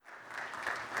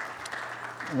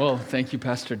Well, thank you,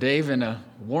 Pastor Dave, and a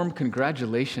warm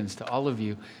congratulations to all of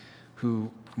you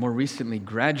who more recently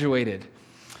graduated.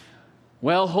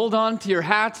 Well, hold on to your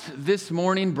hats this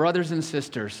morning, brothers and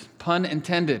sisters, pun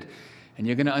intended, and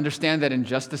you're going to understand that in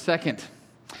just a second.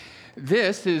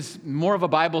 This is more of a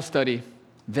Bible study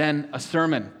than a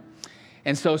sermon,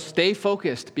 and so stay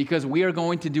focused because we are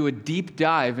going to do a deep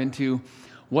dive into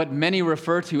what many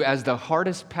refer to as the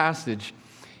hardest passage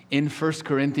in 1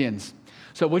 Corinthians.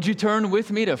 So would you turn with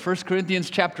me to 1 Corinthians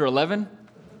chapter 11?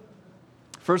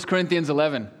 1 Corinthians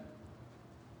 11.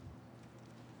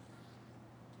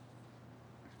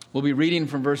 We'll be reading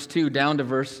from verse 2 down to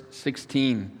verse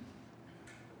 16.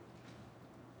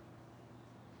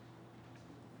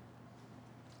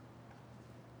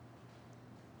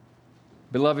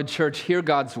 Beloved church, hear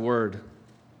God's word.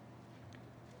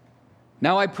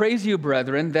 Now I praise you,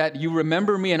 brethren, that you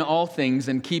remember me in all things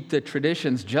and keep the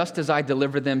traditions just as I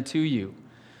delivered them to you.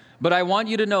 But I want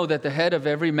you to know that the head of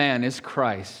every man is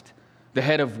Christ. The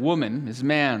head of woman is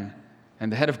man,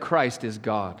 and the head of Christ is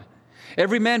God.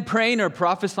 Every man praying or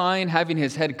prophesying, having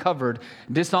his head covered,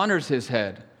 dishonors his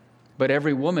head. But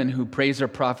every woman who prays or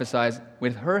prophesies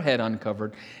with her head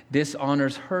uncovered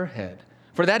dishonors her head.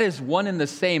 For that is one and the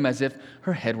same as if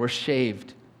her head were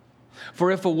shaved.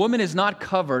 For if a woman is not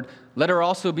covered, let her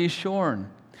also be shorn.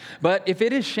 But if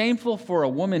it is shameful for a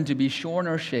woman to be shorn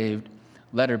or shaved,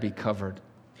 let her be covered.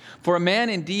 For a man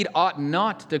indeed ought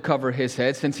not to cover his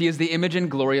head, since he is the image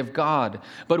and glory of God.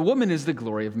 But woman is the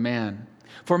glory of man.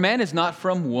 For man is not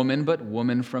from woman, but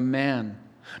woman from man.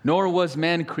 Nor was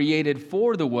man created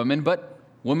for the woman, but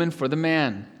woman for the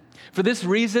man. For this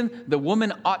reason, the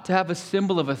woman ought to have a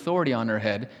symbol of authority on her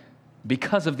head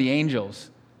because of the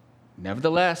angels.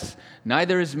 Nevertheless,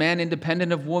 neither is man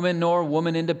independent of woman, nor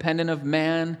woman independent of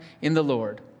man in the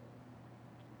Lord.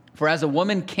 For as a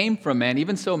woman came from man,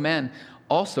 even so man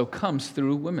also comes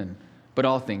through women. But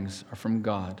all things are from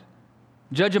God.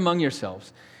 Judge among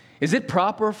yourselves. Is it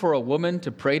proper for a woman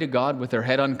to pray to God with her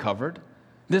head uncovered?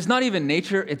 Does not even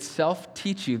nature itself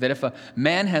teach you that if a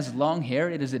man has long hair,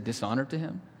 it is a dishonor to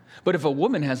him? But if a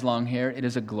woman has long hair, it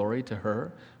is a glory to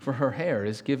her, for her hair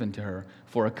is given to her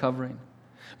for a covering.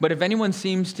 But if anyone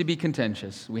seems to be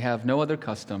contentious, we have no other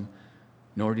custom,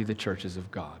 nor do the churches of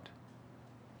God.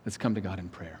 Let's come to God in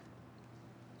prayer.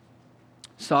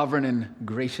 Sovereign and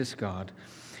gracious God,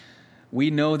 we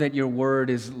know that your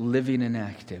word is living and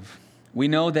active. We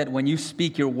know that when you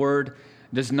speak, your word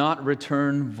does not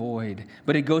return void,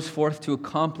 but it goes forth to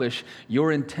accomplish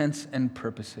your intents and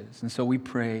purposes. And so we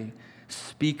pray,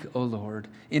 speak, O Lord,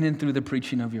 in and through the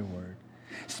preaching of your word.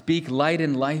 Speak light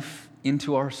and life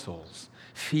into our souls.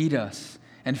 Feed us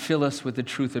and fill us with the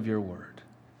truth of your word.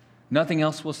 Nothing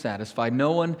else will satisfy.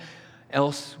 No one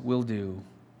else will do.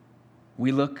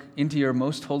 We look into your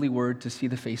most holy word to see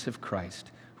the face of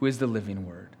Christ, who is the living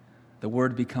word, the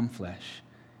word become flesh.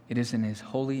 It is in his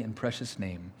holy and precious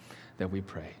name that we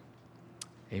pray.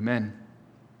 Amen.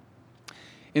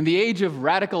 In the age of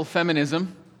radical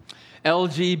feminism,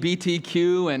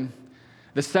 LGBTQ, and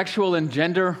the sexual and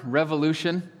gender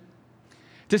revolution,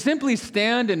 to simply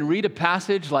stand and read a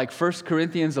passage like 1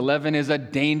 Corinthians 11 is a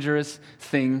dangerous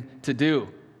thing to do.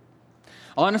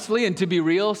 Honestly, and to be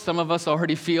real, some of us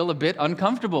already feel a bit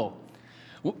uncomfortable.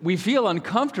 We feel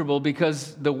uncomfortable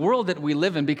because the world that we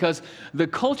live in, because the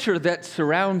culture that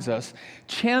surrounds us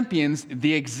champions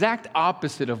the exact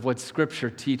opposite of what Scripture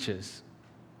teaches.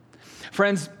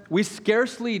 Friends, we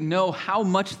scarcely know how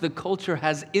much the culture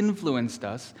has influenced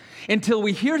us until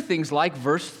we hear things like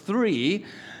verse 3,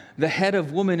 the head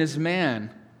of woman is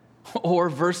man, or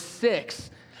verse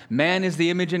 6, man is the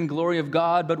image and glory of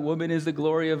God, but woman is the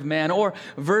glory of man. Or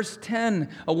verse 10,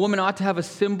 a woman ought to have a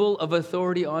symbol of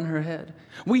authority on her head.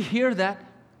 We hear that,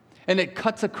 and it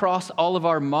cuts across all of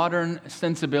our modern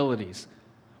sensibilities.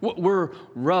 We're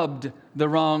rubbed the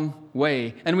wrong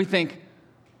way, and we think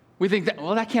that,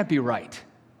 well, that can't be right.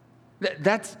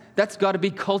 That's got to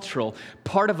be cultural,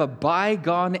 part of a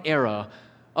bygone era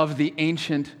of the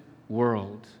ancient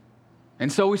world.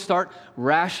 And so we start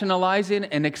rationalizing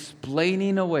and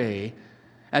explaining away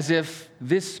as if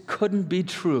this couldn't be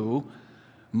true,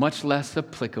 much less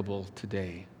applicable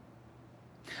today.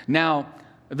 Now,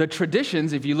 the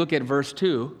traditions, if you look at verse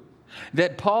 2,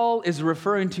 that Paul is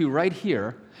referring to right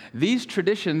here, these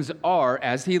traditions are,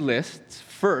 as he lists,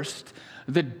 first,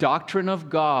 the doctrine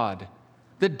of God,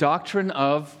 the doctrine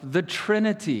of the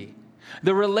Trinity,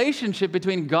 the relationship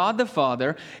between God the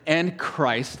Father and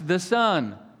Christ the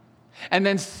Son. And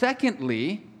then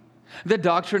secondly, the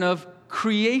doctrine of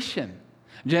creation.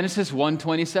 Genesis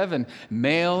 1:27,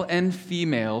 male and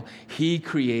female, he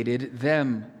created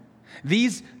them.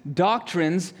 These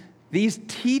doctrines these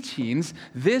teachings,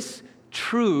 this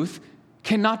truth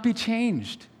cannot be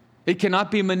changed. It cannot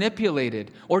be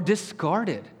manipulated or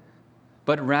discarded.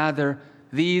 But rather,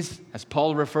 these, as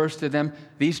Paul refers to them,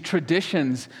 these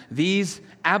traditions, these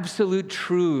absolute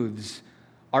truths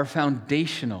are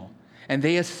foundational, and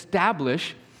they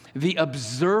establish the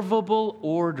observable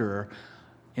order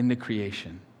in the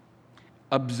creation.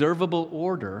 Observable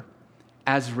order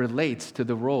as relates to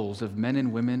the roles of men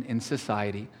and women in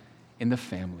society, in the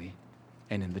family,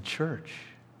 and in the church.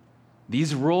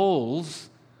 These roles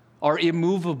are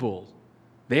immovable.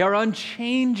 They are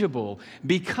unchangeable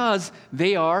because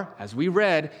they are, as we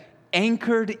read,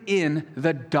 anchored in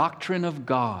the doctrine of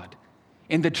God,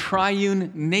 in the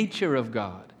triune nature of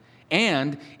God,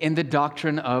 and in the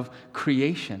doctrine of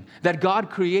creation, that God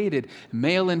created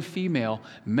male and female,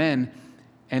 men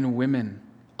and women.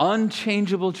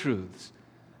 Unchangeable truths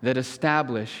that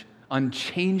establish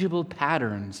unchangeable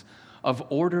patterns of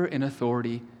order and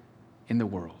authority in the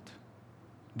world.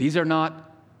 These are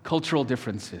not cultural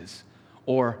differences,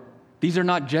 or these are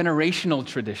not generational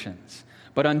traditions,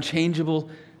 but unchangeable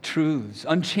truths,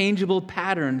 unchangeable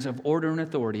patterns of order and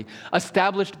authority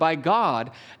established by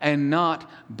God and not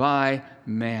by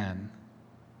man.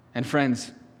 And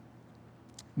friends,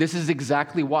 this is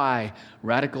exactly why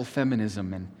radical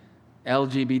feminism and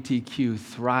LGBTQ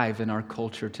thrive in our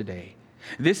culture today.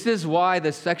 This is why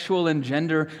the sexual and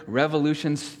gender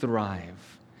revolutions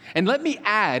thrive. And let me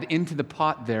add into the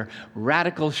pot there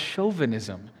radical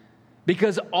chauvinism,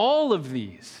 because all of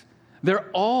these, they're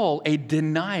all a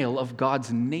denial of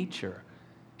God's nature,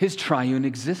 his triune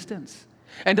existence,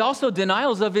 and also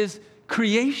denials of his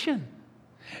creation.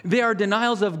 They are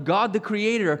denials of God the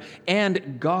Creator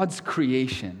and God's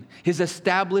creation, his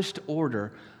established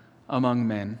order among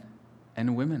men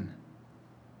and women.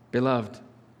 Beloved,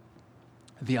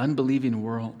 the unbelieving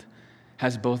world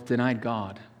has both denied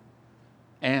God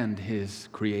and his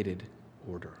created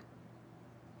order.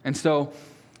 And so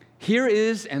here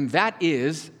is, and that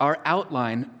is, our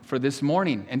outline for this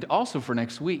morning and also for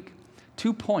next week.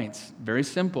 2 points, very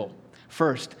simple.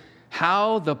 First,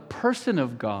 how the person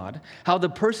of God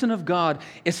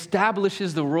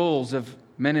establishes the roles of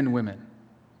men and women.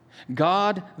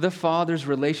 God the Father's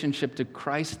relationship to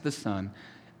Christ the Son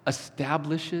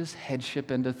establishes headship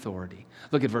and authority.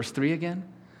 Look at verse 3 again.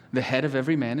 The head of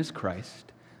every man is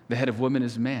Christ. The head of woman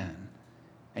is man.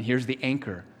 And here's the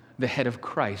anchor. The head of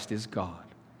Christ is God.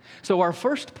 So our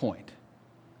first point,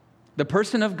 the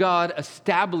person of God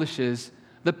establishes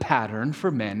the pattern for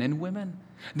men and women,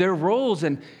 their roles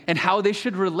and how they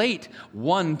should relate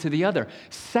one to the other.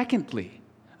 Secondly,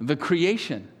 the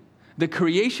creation. The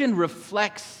creation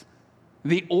reflects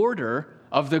the order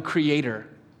of the Creator.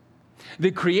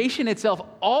 The creation itself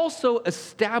also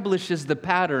establishes the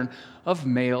pattern of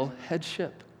male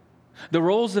headship. The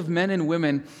roles of men and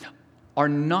women are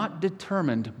not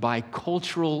determined by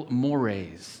cultural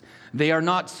mores. They are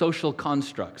not social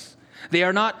constructs. They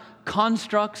are not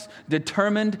constructs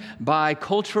determined by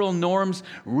cultural norms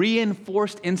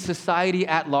reinforced in society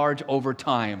at large over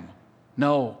time.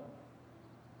 No.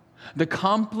 The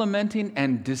complementing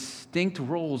and distinct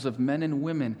roles of men and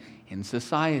women in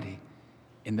society,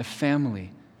 in the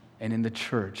family, and in the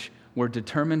church were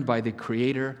determined by the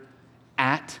Creator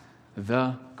at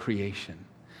the creation.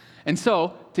 And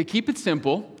so, to keep it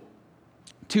simple,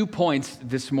 2 points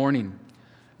this morning.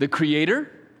 The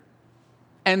Creator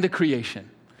and the creation.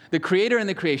 The Creator and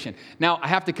the creation. Now, I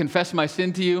have to confess my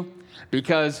sin to you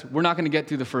because we're not going to get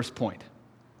through the first point.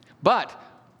 But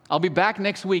I'll be back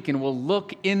next week and we'll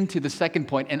look into the second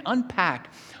point and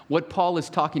unpack what Paul is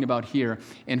talking about here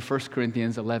in 1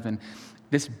 Corinthians 11,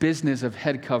 this business of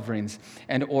head coverings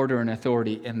and order and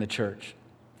authority in the church.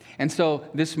 And so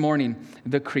this morning,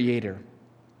 the Creator.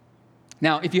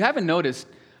 Now, if you haven't noticed,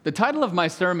 the title of my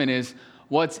sermon is,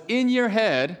 What's in Your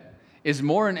Head is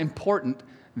More Important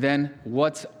Than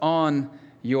What's on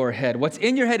Your Head. What's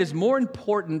in your head is more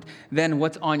important than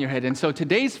what's on your head. And so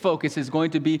today's focus is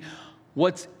going to be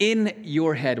what's in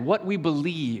your head, what we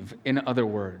believe, in other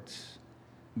words.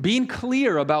 Being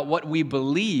clear about what we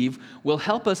believe will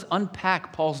help us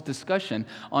unpack Paul's discussion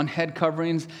on head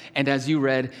coverings and, as you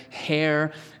read,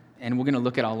 hair, and we're going to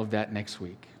look at all of that next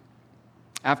week.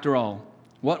 After all,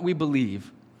 what we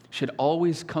believe should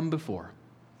always come before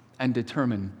and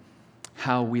determine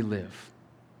how we live.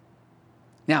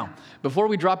 Now, before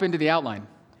we drop into the outline,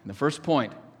 the first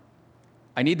point,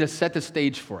 I need to set the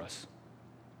stage for us.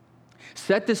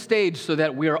 Set the stage so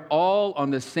that we are all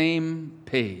on the same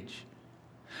page.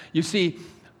 You see,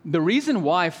 the reason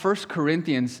why 1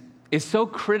 Corinthians is so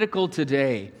critical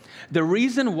today. The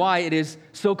reason why it is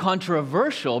so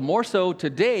controversial, more so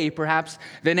today perhaps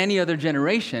than any other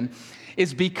generation,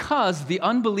 is because the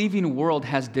unbelieving world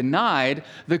has denied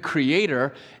the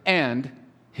Creator and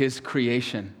His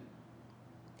creation.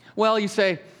 Well, you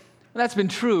say, well, that's been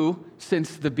true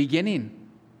since the beginning.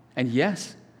 And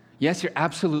yes, you're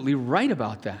absolutely right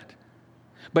about that.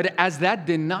 But as that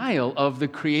denial of the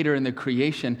Creator and the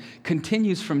creation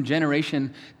continues from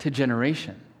generation to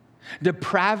generation,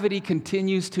 depravity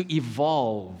continues to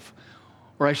evolve,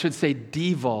 or I should say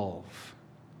devolve,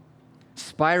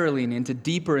 spiraling into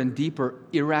deeper and deeper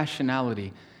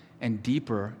irrationality and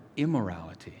deeper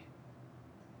immorality.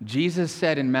 Jesus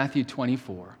said in Matthew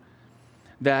 24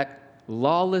 that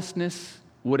lawlessness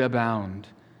would abound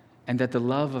and that the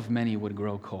love of many would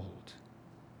grow cold.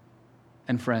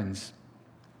 And friends,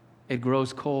 it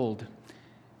grows cold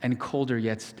and colder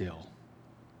yet still.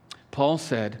 Paul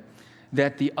said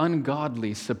that the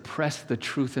ungodly suppress the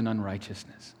truth in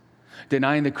unrighteousness,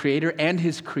 denying the Creator and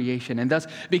His creation, and thus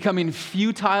becoming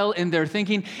futile in their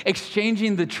thinking,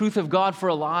 exchanging the truth of God for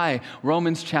a lie,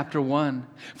 Romans chapter 1.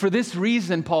 For this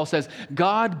reason, Paul says,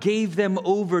 God gave them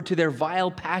over to their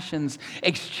vile passions,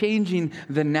 exchanging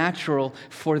the natural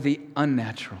for the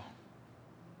unnatural.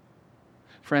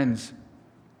 Friends,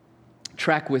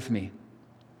 track with me.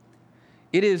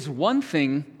 It is one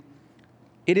thing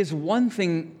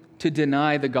to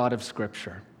deny the God of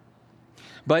Scripture,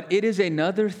 but it is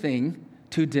another thing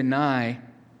to deny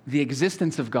the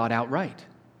existence of God outright.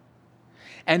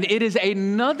 And it is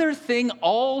another thing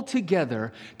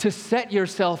altogether to set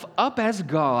yourself up as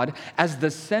God, as the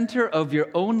center of your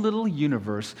own little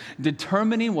universe,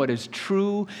 determining what is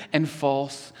true and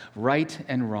false, right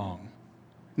and wrong.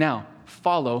 Now,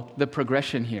 follow the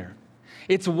progression here.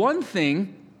 It's one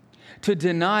thing to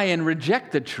deny and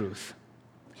reject the truth,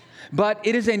 but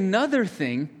it is another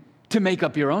thing to make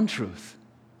up your own truth.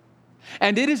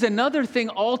 And it is another thing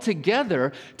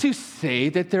altogether to say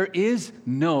that there is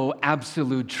no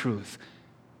absolute truth,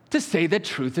 to say that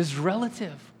truth is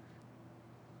relative.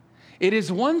 It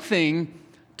is one thing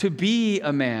to be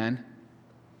a man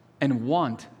and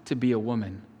want to be a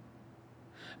woman,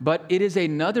 but it is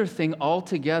another thing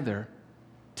altogether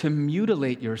to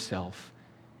mutilate yourself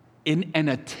in an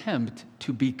attempt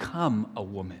to become a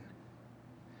woman.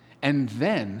 And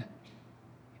then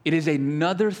it is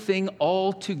another thing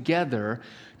altogether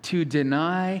to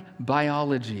deny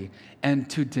biology and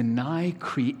to deny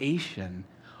creation,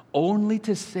 only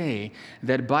to say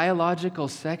that biological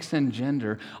sex and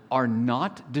gender are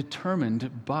not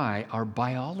determined by our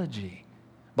biology,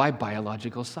 by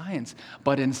biological science,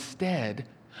 but instead,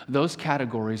 those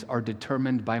categories are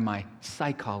determined by my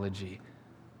psychology,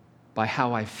 by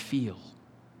how I feel.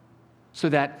 So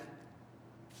that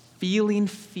feeling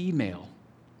female,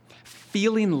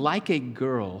 feeling like a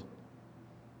girl,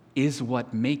 is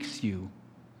what makes you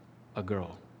a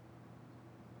girl.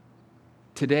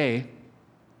 Today,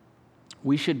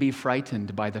 we should be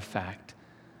frightened by the fact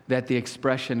that the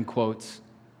expression, quotes,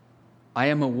 "I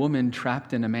am a woman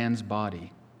trapped in a man's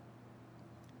body."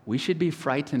 We should be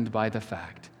frightened by the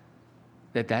fact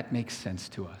that that makes sense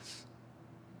to us.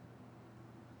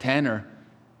 10 or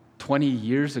 20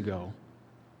 years ago,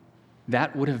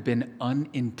 that would have been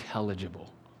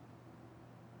unintelligible.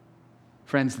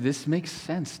 Friends, this makes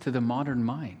sense to the modern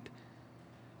mind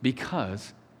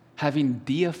because having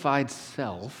deified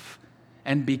self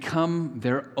and become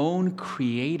their own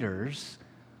creators,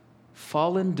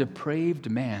 fallen, depraved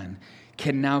man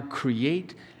can now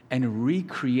create and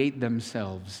recreate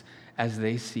themselves as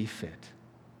they see fit,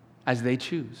 as they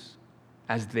choose,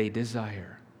 as they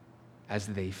desire, as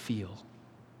they feel.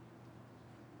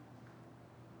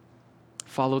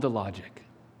 Follow the logic.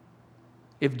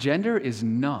 If gender is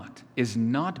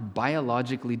not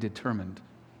biologically determined,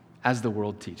 as the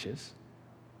world teaches,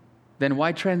 then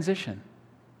why transition?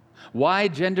 Why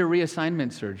gender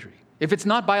reassignment surgery? If it's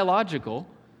not biological,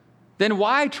 then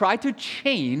why try to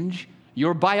change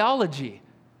your biology?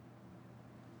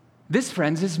 This,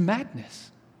 friends, is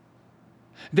madness.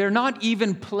 They're not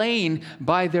even playing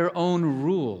by their own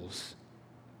rules.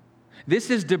 This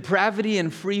is depravity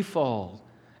and free fall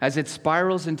as it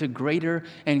spirals into greater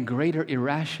and greater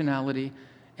irrationality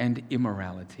and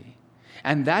immorality.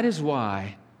 And that is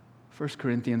why 1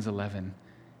 Corinthians 11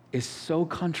 is so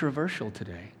controversial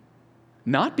today.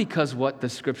 Not because what the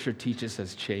Scripture teaches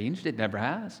has changed, it never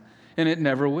has, and it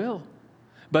never will,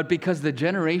 but because the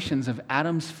generations of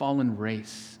Adam's fallen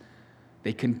race,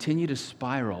 they continue to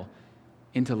spiral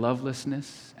into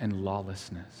lovelessness and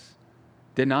lawlessness,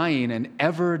 denying and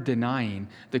ever denying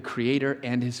the Creator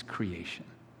and His creation,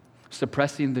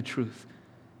 suppressing the truth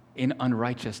in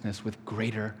unrighteousness with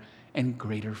greater and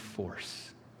greater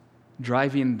force,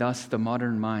 driving thus the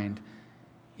modern mind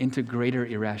into greater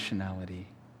irrationality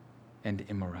and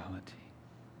immorality.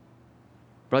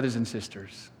 Brothers and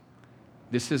sisters,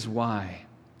 this is why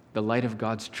the light of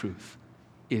God's truth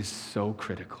is so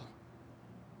critical.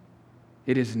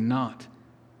 It is not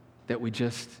that we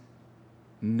just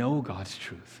know God's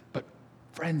truth, but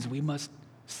friends, we must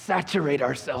saturate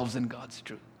ourselves in God's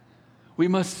truth. We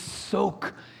must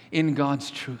soak in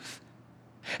God's truth.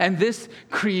 And this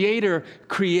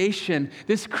creator-creation,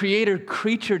 this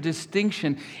creator-creature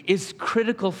distinction is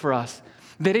critical for us,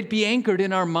 that it be anchored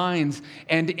in our minds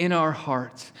and in our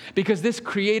hearts. Because this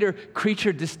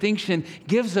creator-creature distinction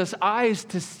gives us eyes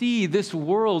to see this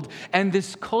world and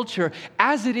this culture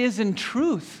as it is in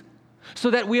truth,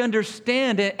 so that we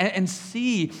understand and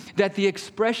see that the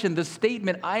expression, the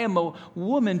statement, I am a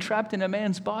woman trapped in a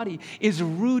man's body, is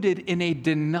rooted in a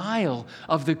denial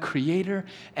of the Creator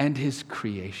and His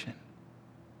creation.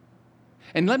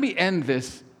 And let me end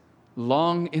this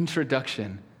long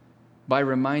introduction by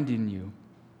reminding you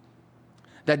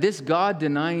that this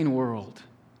God-denying world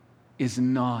is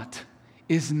not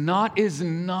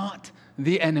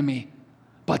the enemy,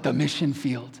 but the mission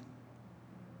field.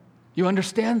 You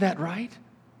understand that, right?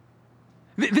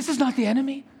 This is not the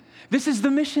enemy. This is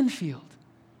the mission field.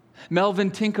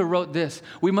 Melvin Tinker wrote this: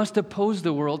 we must oppose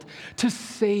the world to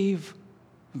save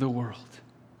the world.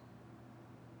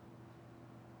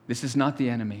 This is not the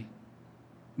enemy,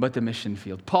 but the mission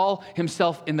field. Paul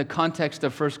himself, in the context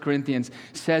of 1 Corinthians,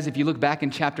 says, if you look back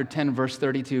in chapter 10, verse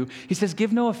 32, he says,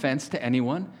 give no offense to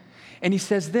anyone. And he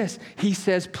says this, he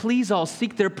says, please all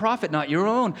seek their profit, not your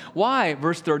own. Why?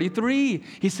 Verse 33,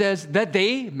 he says, that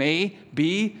they may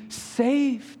be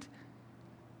saved.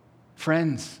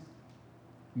 Friends,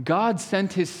 God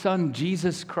sent His Son,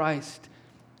 Jesus Christ,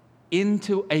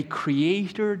 into a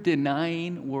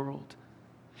creator-denying world,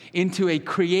 into a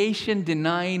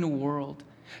creation-denying world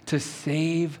to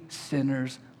save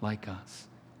sinners like us.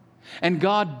 And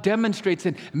God demonstrates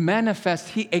and manifests,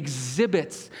 He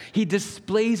exhibits, He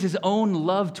displays His own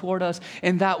love toward us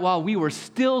in that while we were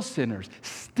still sinners,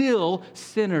 still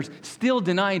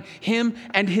denying Him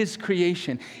and His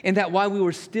creation, in that while we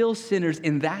were still sinners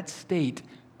in that state,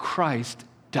 Christ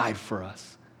died for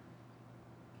us.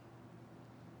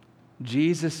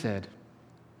 Jesus said,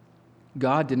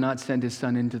 God did not send His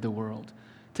Son into the world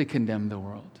to condemn the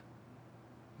world,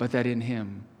 but that in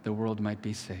Him the world might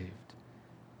be saved.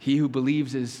 He who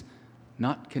believes is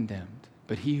not condemned,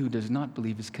 but he who does not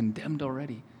believe is condemned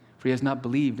already, for he has not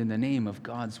believed in the name of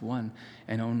God's one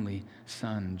and only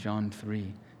Son. John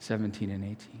 3, 17 and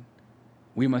 18.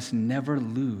 We must never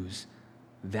lose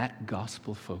that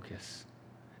gospel focus.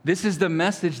 This is the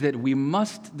message that we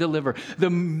must deliver,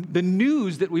 the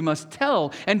news that we must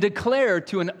tell and declare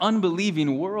to an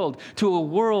unbelieving world, to a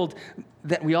world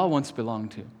that we all once belonged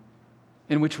to,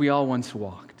 in which we all once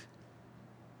walked.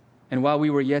 And while we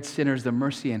were yet sinners, the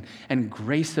mercy and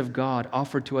grace of God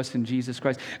offered to us in Jesus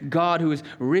Christ. God, who is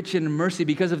rich in mercy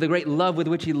because of the great love with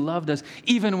which He loved us,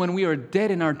 even when we were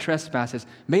dead in our trespasses,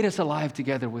 made us alive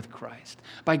together with Christ.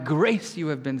 By grace you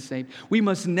have been saved. We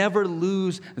must never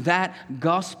lose that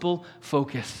gospel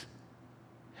focus.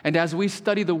 And as we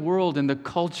study the world and the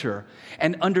culture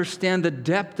and understand the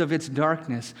depth of its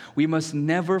darkness, we must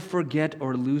never forget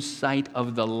or lose sight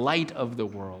of the light of the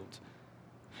world.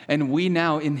 And we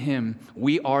now in Him,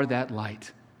 we are that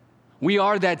light. We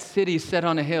are that city set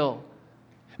on a hill.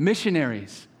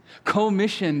 Missionaries,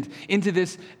 commissioned into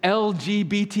this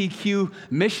LGBTQ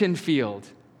mission field,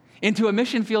 into a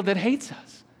mission field that hates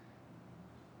us.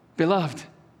 Beloved,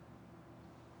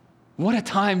 what a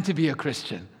time to be a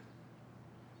Christian.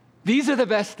 These are the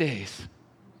best days.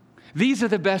 These are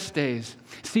the best days.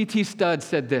 C.T. Studd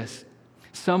said this: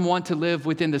 some want to live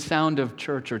within the sound of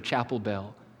church or chapel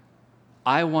bell.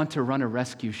 I want to run a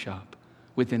rescue shop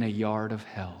within a yard of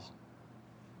hell.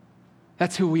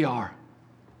 That's who we are.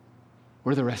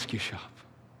 We're the rescue shop.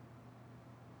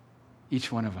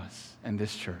 Each one of us and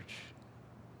this church.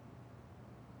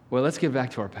 Well, let's get back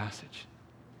to our passage.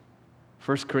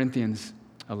 1 Corinthians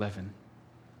 11.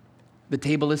 The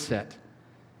table is set,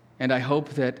 and I hope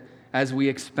that as we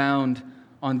expound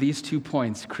on these 2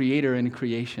 points, creator and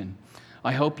creation,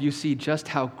 I hope you see just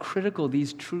how critical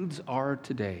these truths are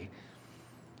today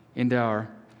into our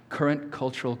current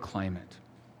cultural climate.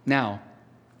 Now,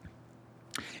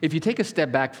 if you take a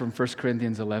step back from 1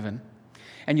 Corinthians 11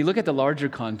 and you look at the larger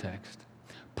context,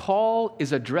 Paul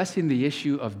is addressing the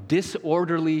issue of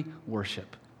disorderly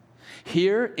worship.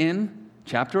 Here in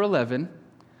chapter 11,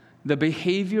 the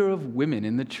behavior of women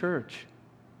in the church.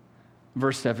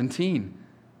 Verse 17,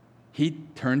 he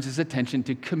turns his attention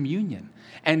to communion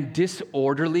and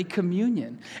disorderly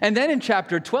communion. And then in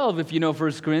chapter 12, if you know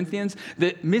 1 Corinthians,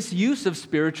 the misuse of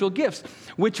spiritual gifts,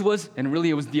 which was, and really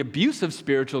it was the abuse of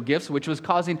spiritual gifts, which was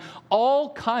causing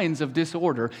all kinds of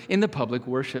disorder in the public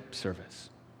worship service.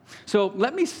 So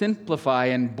let me simplify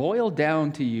and boil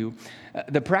down to you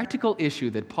the practical issue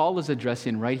that Paul is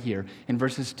addressing right here in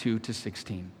verses 2 to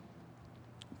 16.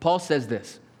 Paul says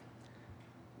this: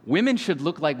 women should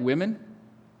look like women,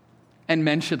 and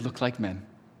men should look like men.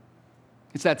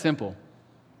 It's that simple.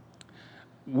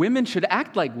 Women should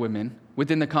act like women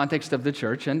within the context of the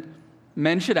church, and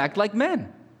men should act like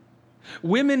men.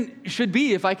 Women should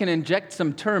be, if I can inject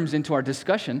some terms into our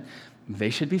discussion, they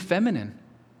should be feminine.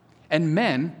 And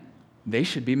men, they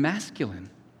should be masculine.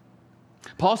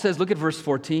 Paul says, look at verse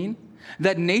 14,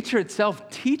 that nature itself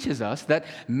teaches us that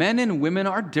men and women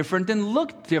are different and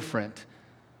look different.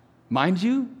 Mind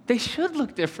you, they should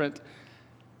look different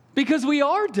because we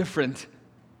are different.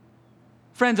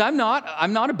 Friends, I'm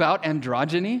not about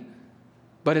androgyny,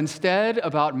 but instead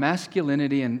about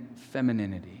masculinity and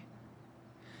femininity.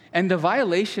 And the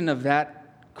violation of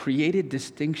that created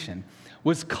distinction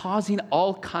was causing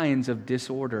all kinds of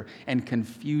disorder and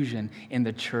confusion in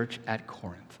the church at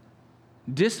Corinth.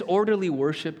 Disorderly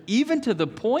worship, even to the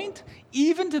point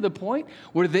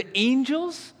where the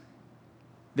angels,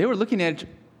 they were looking at,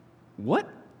 what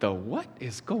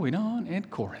is going on in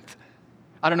Corinth?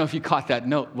 I don't know if you caught that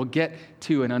note. We'll get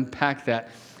to and unpack that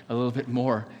a little bit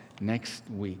more next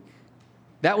week.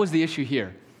 That was the issue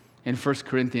here in 1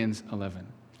 Corinthians 11.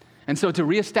 And so to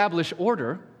reestablish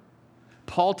order,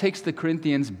 Paul takes the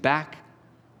Corinthians back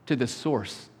to the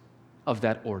source of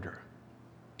that order,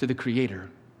 to the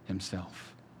Creator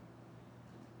himself.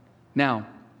 Now,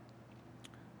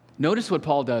 notice what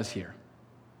Paul does here.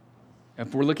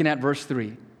 If we're looking at verse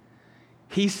 3,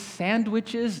 he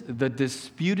sandwiches the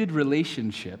disputed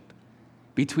relationship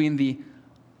between the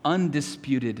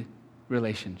undisputed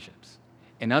relationships.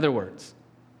 In other words,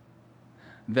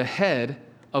 the head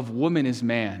of woman is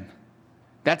man.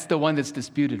 That's the one that's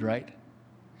disputed, right?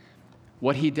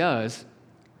 What he does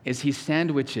is he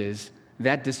sandwiches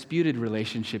that disputed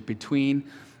relationship between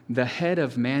the head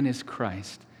of man is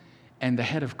Christ and the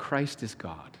head of Christ is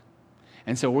God.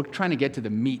 And so we're trying to get to the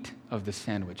meat of the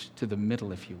sandwich, to the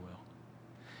middle, if you will.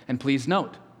 And please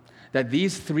note that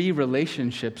these three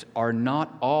relationships are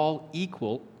not all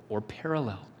equal or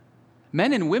parallel.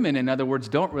 Men and women, in other words,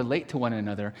 don't relate to one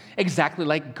another exactly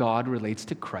like God relates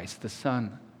to Christ the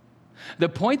Son. The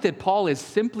point that Paul is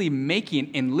simply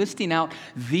making in listing out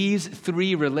these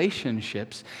three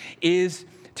relationships is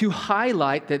to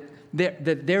highlight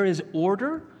that there is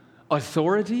order,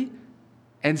 authority,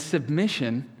 and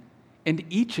submission in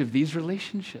each of these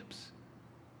relationships.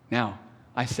 Now,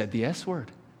 I said the S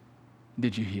word.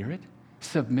 Did you hear it?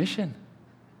 Submission.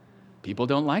 People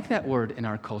don't like that word in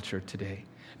our culture today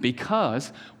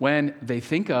because when they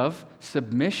think of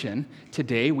submission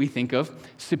today, we think of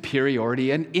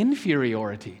superiority and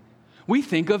inferiority. We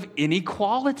think of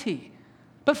inequality.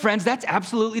 But friends, that's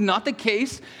absolutely not the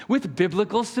case with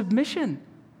biblical submission.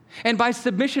 And by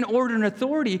submission, order, and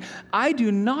authority, I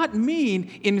do not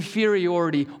mean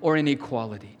inferiority or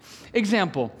inequality.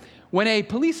 Example, when a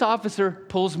police officer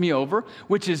pulls me over,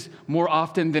 which is more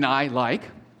often than I like,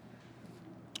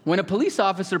 when a police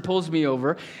officer pulls me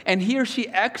over and he or she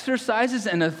exercises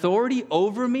an authority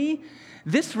over me,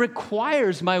 this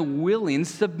requires my willing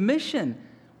submission.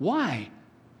 Why?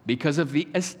 Because of the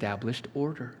established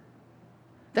order.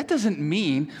 That doesn't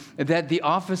mean that the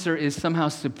officer is somehow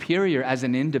superior as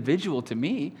an individual to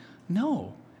me.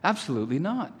 No, absolutely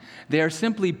not. They are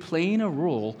simply playing a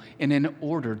role in an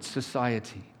ordered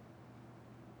society.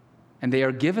 And they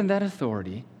are given that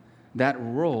authority, that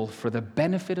role for the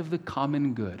benefit of the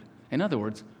common good. In other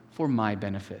words, for my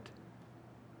benefit.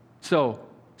 So,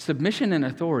 submission and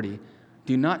authority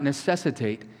do not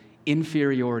necessitate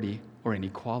inferiority or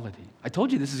inequality. I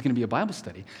told you this is going to be a Bible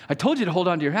study. I told you to hold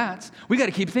on to your hats. We got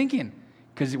to keep thinking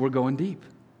because we're going deep.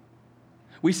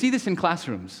 We see this in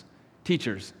classrooms,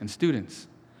 teachers and students.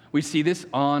 We see this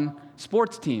on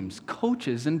sports teams,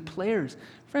 coaches and players.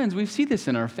 Friends, we see this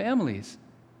in our families,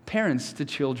 parents to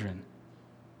children.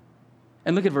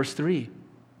 And look at verse 3.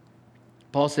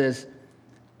 Paul says,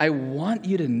 I want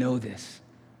you to know this.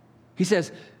 He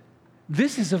says,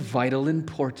 this is of vital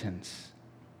importance.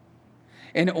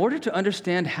 In order to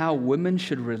understand how women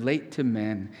should relate to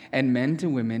men and men to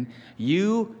women,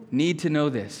 you need to know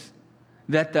this,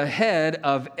 that the head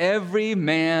of every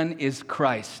man is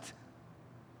Christ,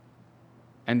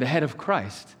 and the head of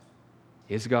Christ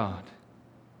is God.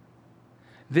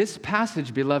 This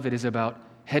passage, beloved, is about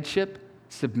headship,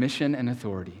 submission, and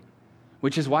authority.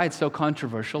 which is why it's so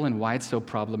controversial and why it's so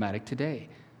problematic today.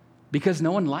 Because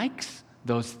no one likes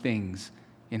those things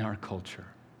in our culture.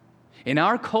 In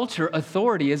our culture,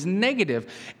 authority is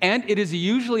negative, and it is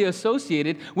usually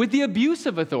associated with the abuse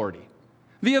of authority,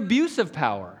 the abuse of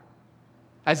power,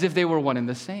 as if they were one and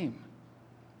the same.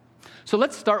 So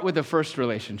let's start with the first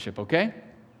relationship, okay?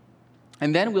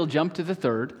 And then we'll jump to the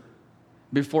third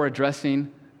before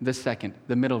addressing the second,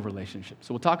 the middle relationship.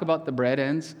 So we'll talk about the bread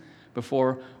ends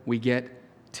before we get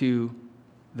to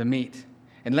the meat.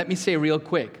 And let me say real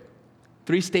quick,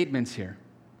 3 statements here.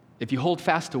 If you hold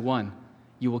fast to one,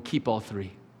 you will keep all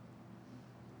 3.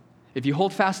 If you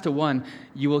hold fast to one,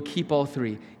 you will keep all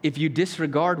 3. If you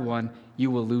disregard one, you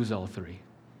will lose all 3.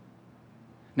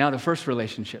 Now, the first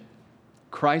relationship,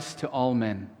 Christ to all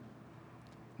men.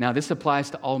 Now, this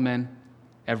applies to all men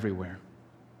everywhere.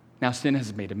 Now, sin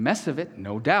has made a mess of it,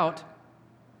 no doubt,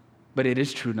 but it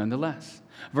is true nonetheless.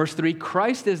 Verse 3,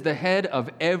 Christ is the head of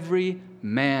every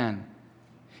man.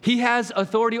 He has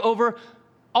authority over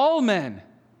all men.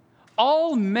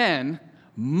 All men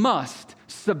must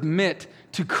submit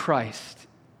to Christ.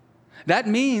 That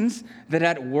means that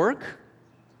at work,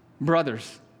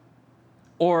 brothers,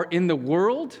 or in the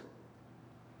world,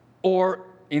 or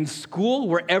in school,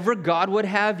 wherever God would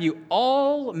have you,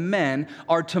 all men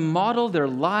are to model their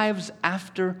lives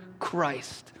after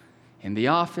Christ. In the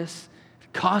office,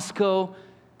 Costco,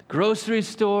 the grocery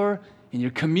store, in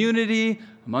your community,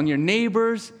 among your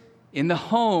neighbors, in the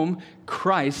home,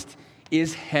 Christ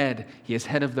is head. He is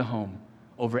head of the home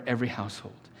over every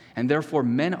household. And therefore,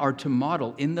 men are to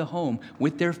model in the home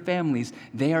with their families.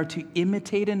 They are to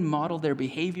imitate and model their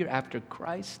behavior after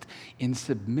Christ in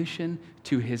submission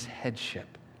to his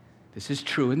headship. This is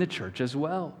true in the church as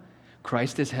well.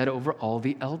 Christ is head over all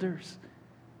the elders,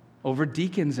 over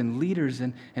deacons and leaders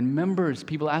and members.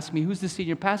 People ask me, who's the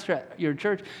senior pastor at your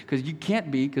church? Because you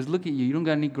can't be, because look at you, you don't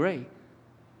got any gray.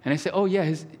 And I say, oh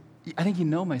yeah, I think you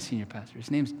know my senior pastor.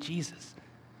 His name's Jesus.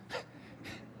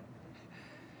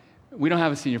 We don't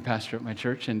have a senior pastor at my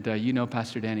church, and you know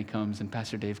Pastor Danny comes and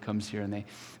Pastor Dave comes here, and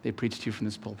they preach to you from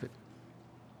this pulpit.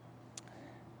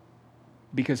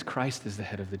 Because Christ is the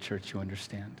head of the church, you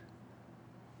understand.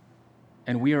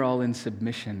 And we are all in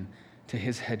submission to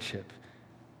his headship,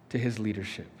 to his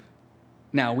leadership.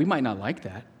 Now, we might not like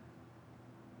that.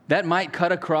 That might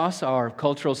cut across our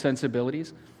cultural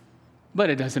sensibilities, but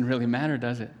it doesn't really matter,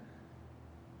 does it?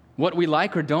 What we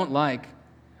like or don't like,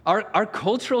 our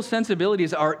cultural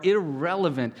sensibilities are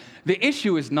irrelevant. The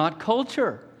issue is not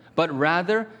culture, but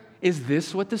rather, is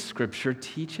this what the Scripture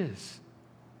teaches?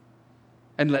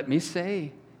 And let me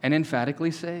say, and emphatically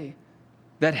say,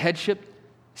 that headship,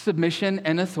 submission,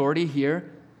 and authority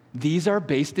here, these are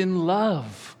based in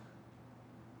love.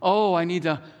 Oh, I need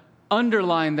to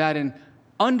underline that and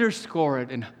underscore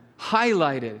it and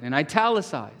highlight it and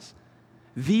italicize.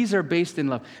 These are based in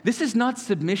love. This is not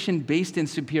submission based in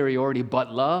superiority,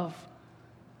 but love.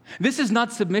 This is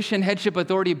not submission, headship,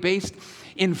 authority based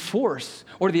in force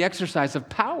or the exercise of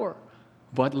power,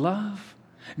 but love.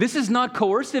 This is not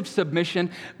coercive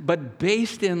submission, but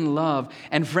based in love.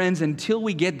 And friends, until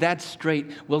we get that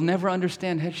straight, we'll never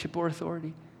understand headship or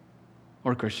authority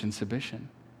or Christian submission.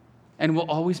 And we'll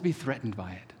always be threatened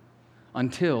by it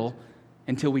until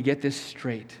we get this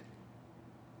straight.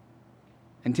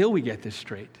 Until we get this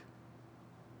straight,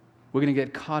 we're going to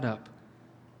get caught up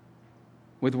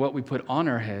with what we put on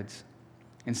our heads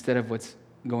instead of what's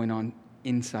going on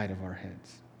inside of our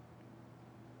heads.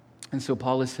 And so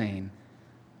Paul is saying,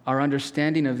 our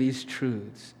understanding of these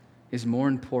truths is more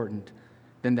important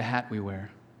than the hat we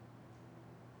wear.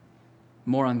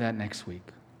 More on that next week.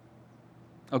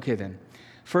 Okay then.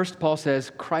 First, Paul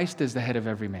says, Christ is the head of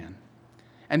every man.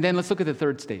 And then let's look at the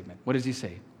third statement. What does he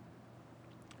say?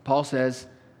 Paul says,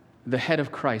 the head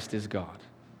of Christ is God.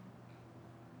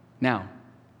 Now,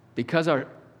 because our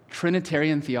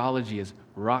Trinitarian theology is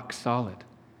rock solid,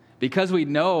 because we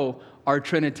know our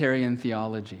Trinitarian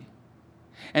theology,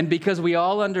 and because we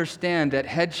all understand that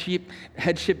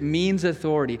headship means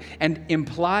authority and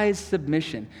implies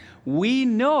submission, we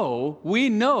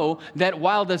know that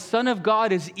while the Son of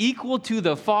God is equal to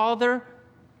the Father,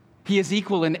 he is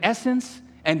equal in essence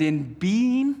and in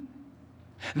being.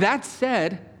 That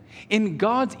said, in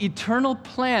God's eternal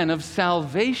plan of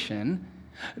salvation,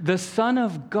 the Son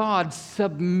of God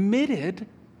submitted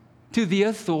to the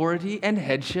authority and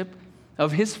headship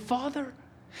of his Father.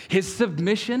 His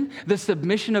submission, the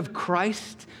submission of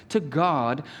Christ to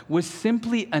God, was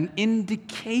simply an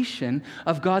indication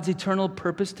of God's eternal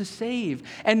purpose to save,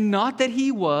 and not that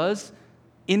he was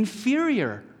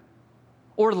inferior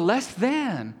or less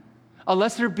than, a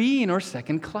lesser being or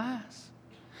second class.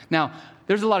 Now,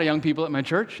 there's a lot of young people at my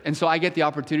church, and so I get the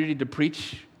opportunity to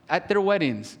preach at their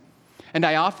weddings. And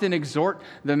I often exhort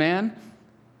the man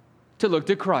to look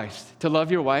to Christ, to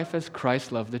love your wife as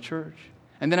Christ loved the church.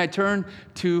 And then I turn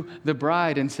to the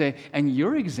bride and say, and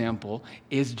your example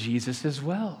is Jesus as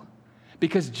well.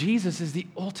 Because Jesus is the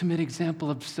ultimate example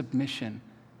of submission.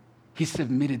 He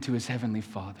submitted to his heavenly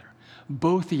Father.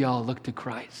 Both of y'all look to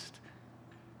Christ.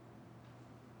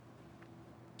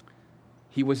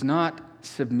 He was not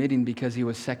submitting because he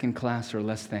was second class or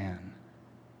less than.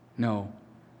 No.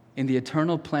 In the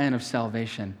eternal plan of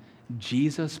salvation,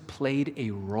 Jesus played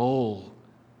a role.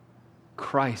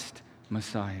 Christ,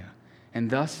 Messiah. And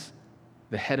thus,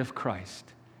 the head of Christ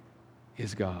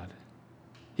is God.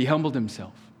 He humbled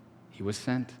himself. He was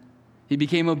sent. He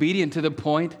became obedient to the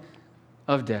point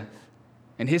of death.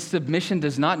 And his submission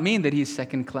does not mean that he's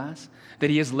second class, that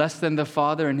he is less than the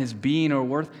Father in his being or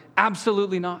worth.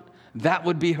 Absolutely not. That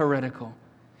would be heretical.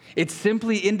 It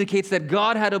simply indicates that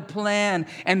God had a plan,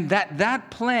 and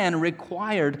that plan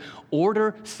required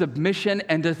order, submission,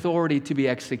 and authority to be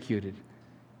executed.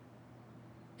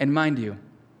 And mind you,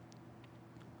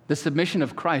 the submission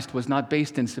of Christ was not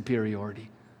based in superiority,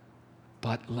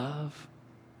 but love.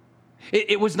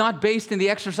 It was not based in the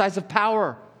exercise of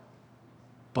power,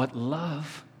 but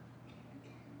love.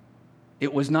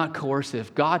 It was not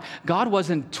coercive. God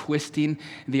wasn't twisting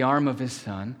the arm of his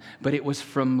Son, but it was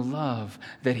from love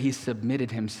that he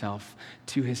submitted himself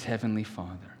to his heavenly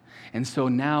Father. And so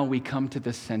now we come to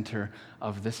the center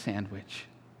of the sandwich.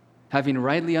 Having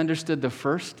rightly understood the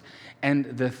first and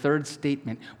the third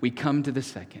statement, we come to the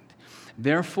second.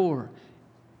 Therefore,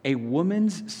 a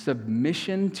woman's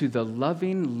submission to the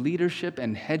loving leadership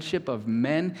and headship of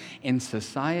men in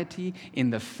society,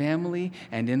 in the family,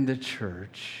 and in the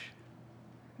church,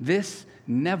 this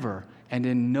never and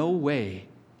in no way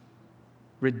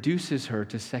reduces her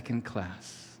to second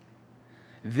class.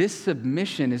 This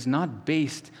submission is not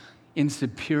based in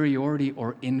superiority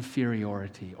or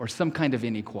inferiority or some kind of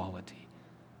inequality.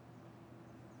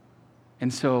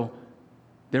 And so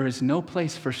there is no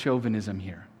place for chauvinism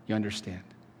here, you understand?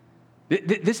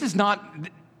 This is not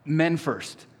men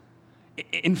first.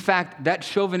 In fact, that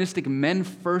chauvinistic men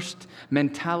first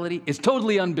mentality is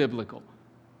totally unbiblical.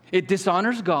 It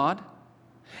dishonors God,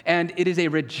 and it is a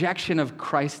rejection of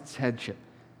Christ's headship.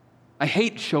 I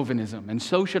hate chauvinism, and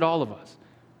so should all of us.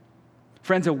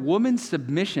 Friends, a woman's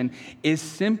submission is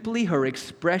simply her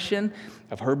expression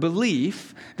of her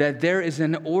belief that there is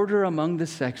an order among the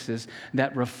sexes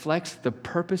that reflects the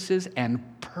purposes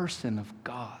and person of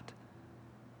God.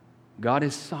 God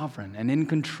is sovereign and in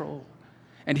control,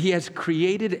 and he has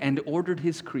created and ordered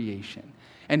his creation.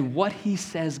 And what he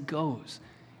says goes.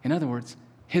 In other words,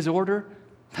 his order,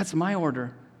 that's my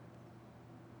order.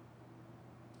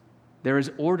 There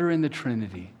is order in the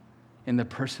Trinity, in the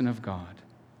person of God,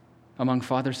 among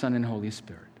Father, Son, and Holy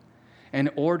Spirit. An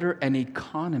order and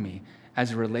economy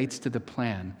as it relates to the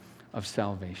plan of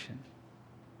salvation.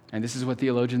 And this is what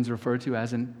theologians refer to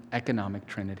as an economic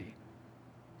trinity.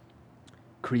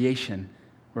 Creation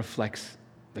reflects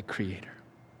the Creator.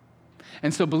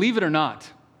 And so, believe it or not,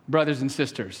 brothers and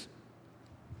sisters,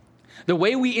 the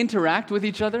way we interact with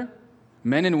each other,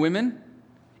 men and women,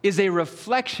 is a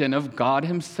reflection of God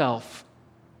himself.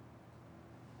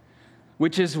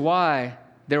 Which is why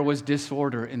there was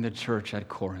disorder in the church at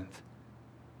Corinth.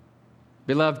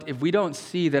 Beloved, if we don't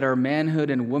see that our manhood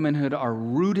and womanhood are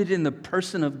rooted in the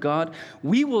person of God,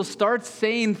 we will start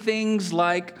saying things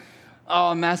like,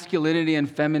 oh, masculinity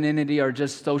and femininity are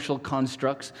just social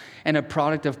constructs and a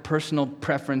product of personal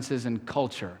preferences and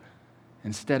culture,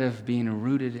 instead of being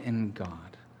rooted in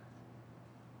God.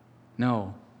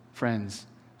 No, friends,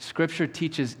 Scripture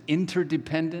teaches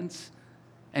interdependence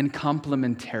and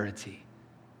complementarity.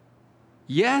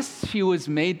 Yes, she was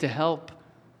made to help.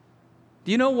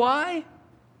 Do you know why?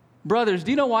 Brothers, do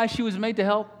you know why she was made to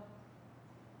help?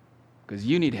 Because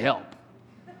you need help.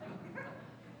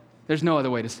 There's no other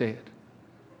way to say it.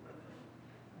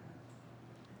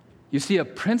 You see, a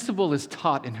principle is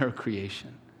taught in her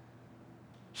creation.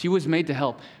 She was made to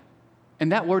help.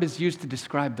 And that word is used to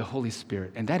describe the Holy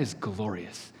Spirit, and that is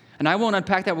glorious. And I won't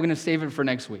unpack that. We're going to save it for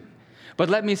next week. But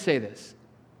let me say this.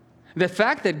 The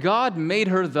fact that God made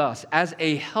her thus as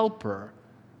a helper,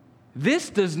 this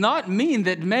does not mean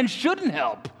that men shouldn't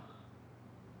help.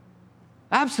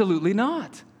 Absolutely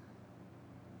not.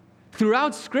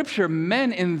 Throughout Scripture,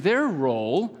 men in their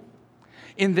role,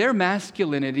 in their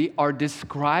masculinity, are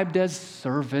described as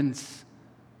servants.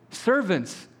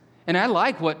 Servants. And I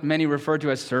like what many refer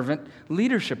to as servant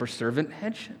leadership or servant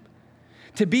headship.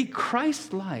 To be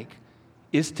Christ-like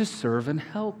is to serve and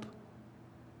help.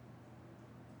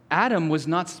 Adam was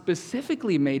not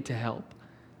specifically made to help,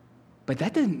 but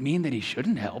that doesn't mean that he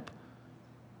shouldn't help,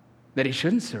 that he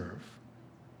shouldn't serve.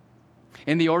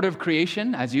 In the order of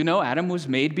creation, as you know, Adam was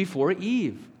made before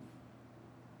Eve.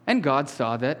 And God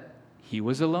saw that he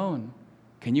was alone.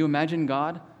 Can you imagine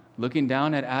God looking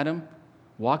down at Adam,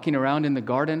 walking around in the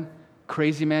garden,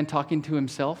 crazy man talking to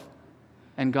himself?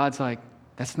 And God's like,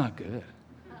 that's not good.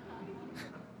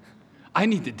 I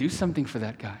need to do something for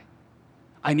that guy.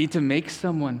 I need to make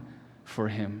someone for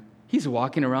him. He's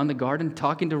walking around the garden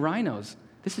talking to rhinos.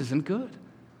 This isn't good.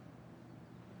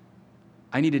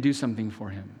 I need to do something for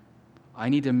him. I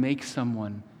need to make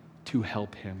someone to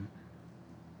help him.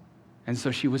 And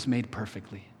so she was made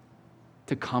perfectly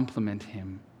to complement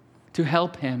him, to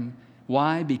help him.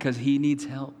 Why? Because he needs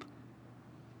help.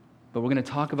 But we're going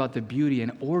to talk about the beauty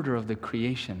and order of the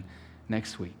creation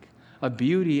next week. A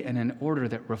beauty and an order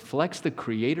that reflects the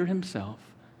Creator himself,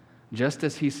 just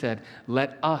as he said,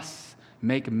 let us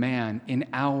make man in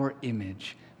our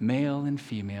image, male and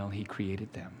female, he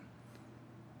created them.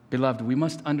 Beloved, we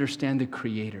must understand the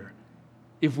Creator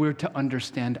if we're to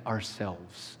understand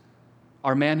ourselves,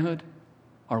 our manhood,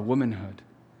 our womanhood,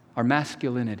 our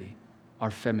masculinity, our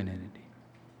femininity.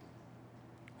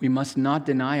 We must not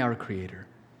deny our Creator,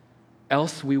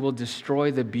 else we will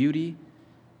destroy the beauty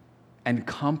and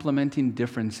complementing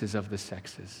differences of the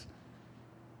sexes.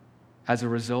 As a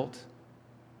result,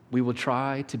 we will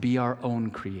try to be our own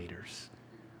creators,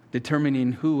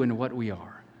 determining who and what we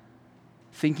are,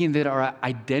 thinking that our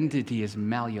identity is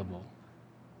malleable.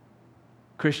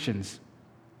 Christians,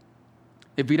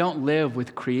 if we don't live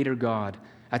with Creator God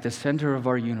at the center of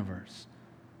our universe,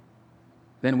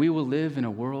 then we will live in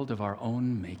a world of our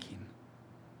own making,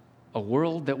 a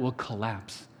world that will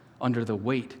collapse under the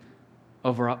weight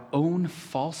of our own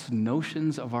false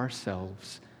notions of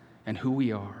ourselves and who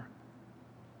we are,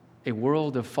 a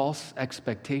world of false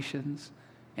expectations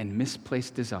and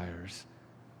misplaced desires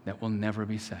that will never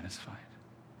be satisfied.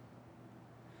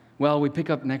 Well, we pick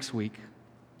up next week.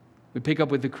 We pick up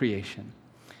with the creation.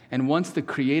 And once the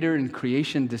Creator and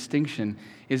creation distinction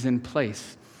is in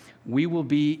place, we will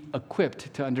be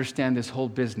equipped to understand this whole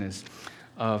business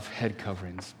of head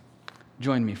coverings.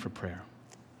 Join me for prayer.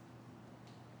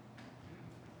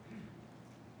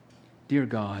 Dear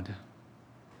God,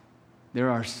 there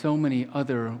are so many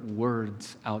other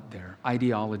words out there,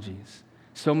 ideologies,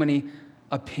 so many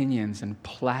opinions and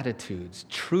platitudes,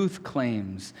 truth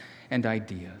claims and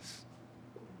ideas.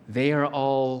 They are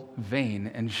all vain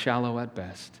and shallow at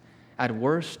best. At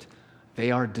worst,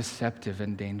 they are deceptive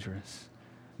and dangerous.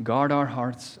 Guard our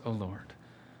hearts, O Lord.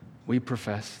 We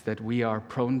profess that we are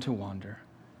prone to wander.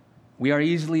 We are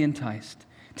easily enticed,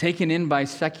 taken in by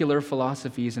secular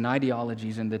philosophies and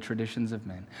ideologies and the traditions of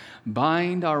men.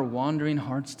 Bind our wandering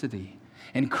hearts to Thee.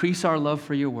 Increase our love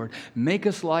for Your word. Make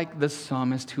us like the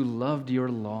psalmist who loved Your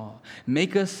law.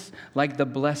 Make us like the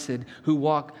blessed who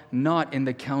walk not in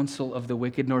the counsel of the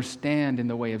wicked, nor stand in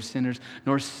the way of sinners,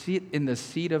 nor sit in the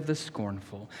seat of the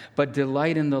scornful, but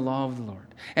delight in the law of the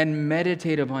Lord and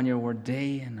meditate upon Your word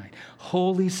day and night.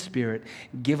 Holy Spirit,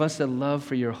 give us a love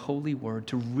for Your holy word,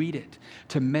 to read it,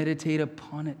 to meditate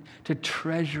upon it, to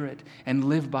treasure it and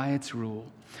live by its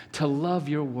rule, to love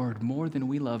Your word more than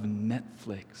we love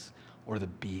Netflix or the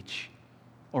beach,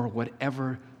 or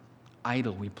whatever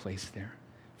idol we place there.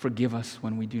 Forgive us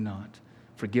when we do not.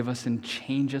 Forgive us and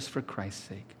change us for Christ's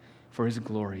sake, for His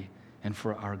glory, and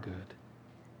for our good.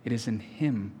 It is in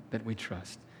Him that we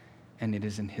trust, and it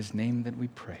is in His name that we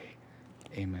pray.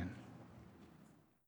 Amen.